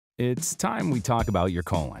It's time we talk about your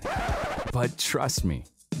colon. But trust me,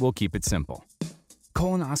 we'll keep it simple.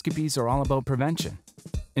 Colonoscopies are all about prevention.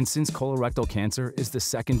 And since colorectal cancer is the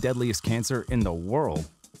second deadliest cancer in the world,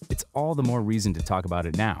 it's all the more reason to talk about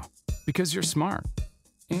it now. Because you're smart.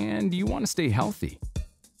 And you want to stay healthy.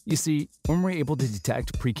 You see, when we're able to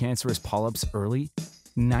detect precancerous polyps early,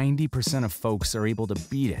 90% of folks are able to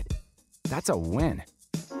beat it. That's a win.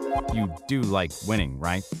 You do like winning,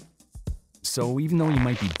 right? So even though you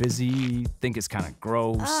might be busy, think it's kind of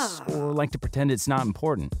gross, or like to pretend it's not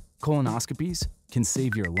important, colonoscopies can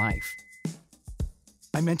save your life.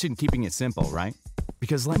 I mentioned keeping it simple, right?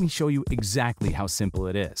 Because let me show you exactly how simple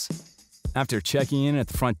it is. After checking in at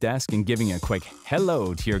the front desk and giving a quick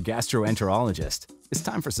hello to your gastroenterologist, it's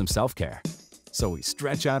time for some self-care. So we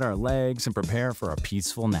stretch out our legs and prepare for a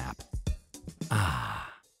peaceful nap.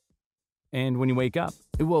 And when you wake up,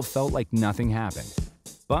 it will have felt like nothing happened.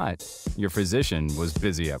 But your physician was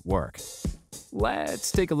busy at work.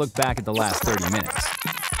 Let's take a look back at the last 30 minutes.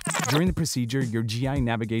 During the procedure, your GI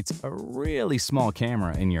navigates a really small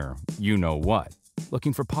camera in your you-know-what,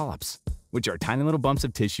 looking for polyps, which are tiny little bumps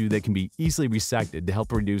of tissue that can be easily resected to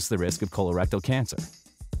help reduce the risk of colorectal cancer.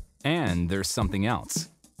 And there's something else.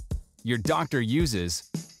 Your doctor uses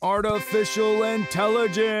artificial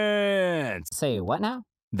intelligence! Say what now?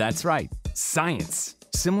 That's right, science.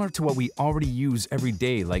 Similar to what we already use every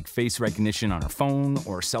day, like face recognition on our phone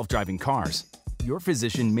or self-driving cars. Your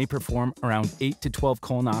physician may perform around 8 to 12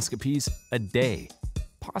 colonoscopies a day,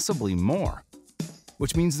 possibly more.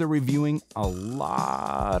 Which means they're reviewing a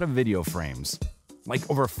lot of video frames, like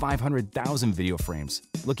over 500,000 video frames,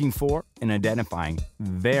 looking for and identifying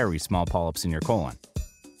very small polyps in your colon.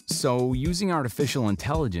 So using artificial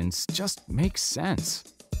intelligence just makes sense.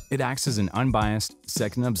 It acts as an unbiased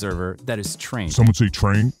second observer that is trained. Someone say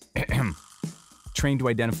trained? Trained to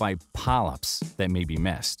identify polyps that may be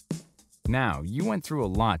missed. Now, you went through a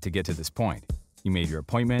lot to get to this point. You made your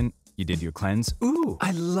appointment, you did your cleanse. Ooh,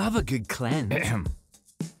 I love a good cleanse.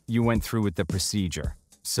 You went through with the procedure.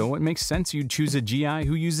 So it makes sense you'd choose a GI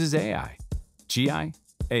who uses AI. GI,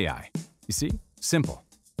 AI. You see? Simple.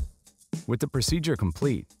 With the procedure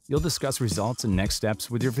complete, you'll discuss results and next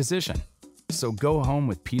steps with your physician. So go home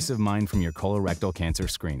with peace of mind from your colorectal cancer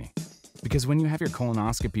screening. Because when you have your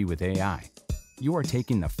colonoscopy with AI, you are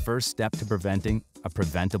taking the first step to preventing a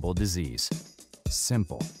preventable disease.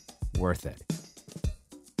 Simple. Worth it.